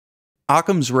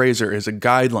Occam's razor is a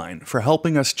guideline for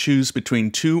helping us choose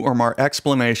between two or more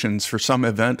explanations for some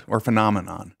event or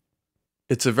phenomenon.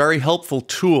 It's a very helpful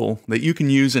tool that you can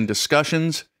use in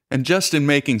discussions and just in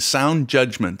making sound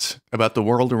judgments about the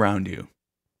world around you.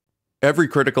 Every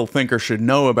critical thinker should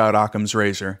know about Occam's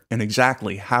razor and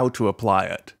exactly how to apply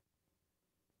it.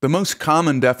 The most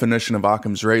common definition of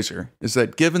Occam's razor is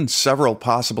that given several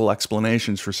possible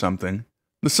explanations for something,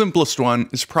 the simplest one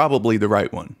is probably the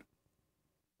right one.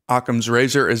 Occam's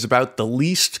razor is about the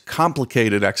least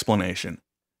complicated explanation.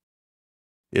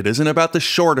 It isn't about the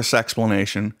shortest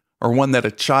explanation or one that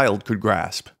a child could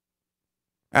grasp.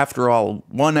 After all,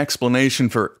 one explanation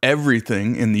for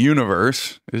everything in the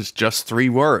universe is just 3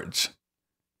 words.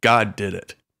 God did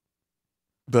it.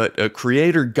 But a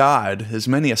creator God has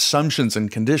many assumptions and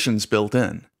conditions built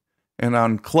in, and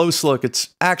on close look,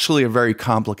 it's actually a very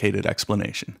complicated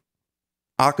explanation.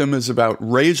 Occam is about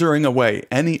razoring away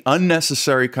any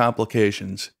unnecessary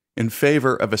complications in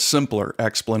favor of a simpler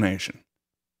explanation.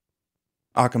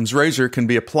 Occam's razor can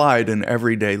be applied in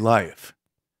everyday life.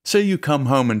 Say you come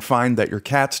home and find that your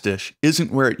cat's dish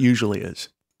isn't where it usually is.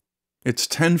 It's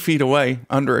 10 feet away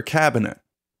under a cabinet.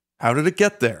 How did it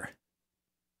get there?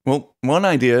 Well, one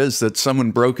idea is that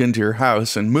someone broke into your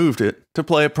house and moved it to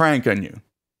play a prank on you.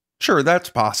 Sure,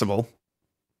 that's possible.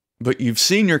 But you've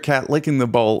seen your cat licking the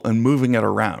bowl and moving it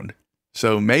around,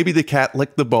 so maybe the cat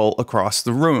licked the bowl across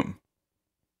the room.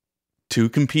 2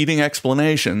 competing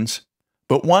explanations,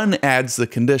 but one adds the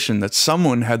condition that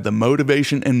someone had the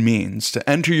motivation and means to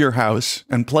enter your house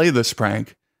and play this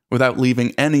prank without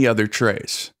leaving any other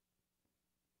trace.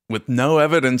 With no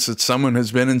evidence that someone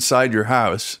has been inside your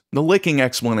house, the licking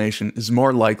explanation is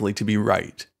more likely to be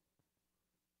right.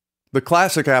 The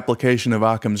classic application of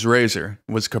Occam's razor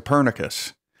was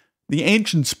Copernicus. The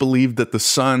ancients believed that the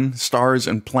sun, stars,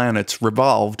 and planets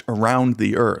revolved around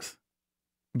the Earth.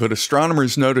 But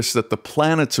astronomers noticed that the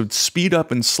planets would speed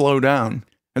up and slow down,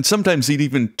 and sometimes they'd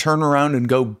even turn around and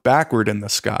go backward in the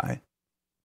sky.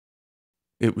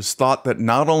 It was thought that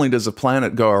not only does a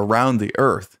planet go around the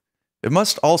Earth, it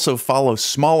must also follow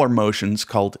smaller motions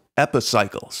called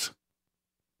epicycles.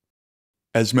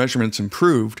 As measurements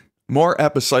improved, more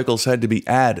epicycles had to be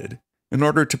added in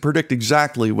order to predict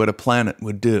exactly what a planet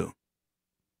would do.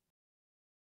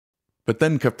 But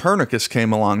then Copernicus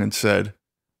came along and said,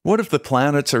 what if the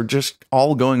planets are just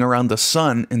all going around the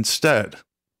sun instead?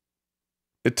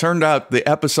 It turned out the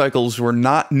epicycles were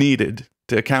not needed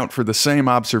to account for the same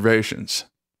observations.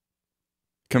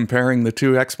 Comparing the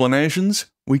 2 explanations,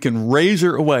 we can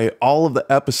razor away all of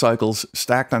the epicycles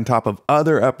stacked on top of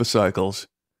other epicycles.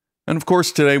 And of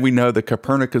course, today we know that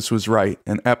Copernicus was right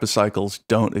and epicycles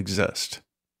don't exist.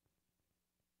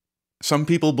 Some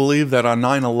people believe that on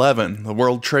 9/11, the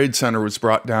World Trade Center was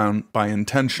brought down by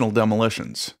intentional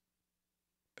demolitions.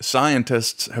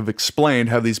 Scientists have explained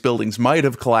how these buildings might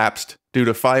have collapsed due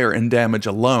to fire and damage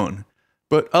alone,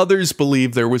 but others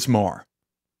believe there was more.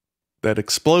 That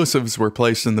explosives were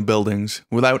placed in the buildings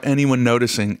without anyone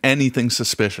noticing anything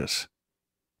suspicious.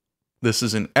 This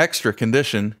is an extra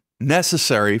condition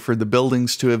necessary for the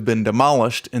buildings to have been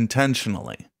demolished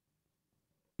intentionally.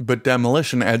 But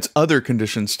demolition adds other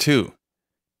conditions too.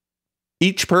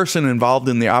 Each person involved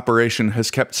in the operation has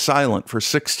kept silent for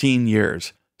 16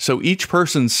 years, so each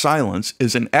person's silence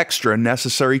is an extra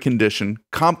necessary condition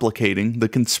complicating the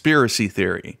conspiracy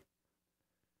theory.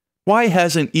 Why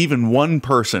hasn't even one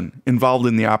person involved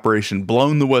in the operation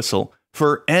blown the whistle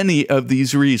for any of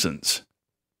these reasons?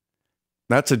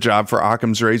 That's a job for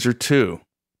Occam's razor too.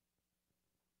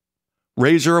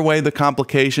 Razor away the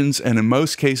complications, and in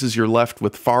most cases you're left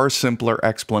with far simpler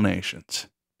explanations.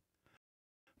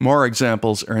 More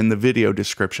examples are in the video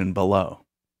description below.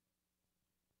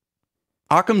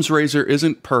 Occam's razor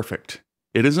isn't perfect.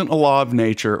 It isn't a law of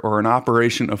nature or an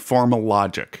operation of formal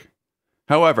logic.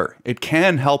 However, it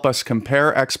can help us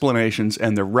compare explanations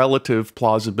and their relative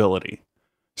plausibility.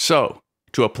 So,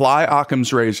 to apply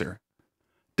Occam's razor,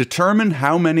 determine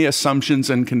how many assumptions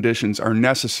and conditions are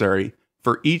necessary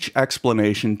for each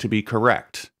explanation to be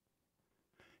correct.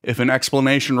 If an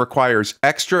explanation requires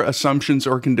extra assumptions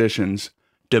or conditions,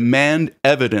 demand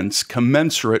evidence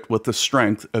commensurate with the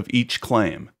strength of each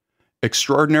claim.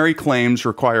 Extraordinary claims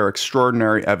require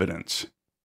extraordinary evidence.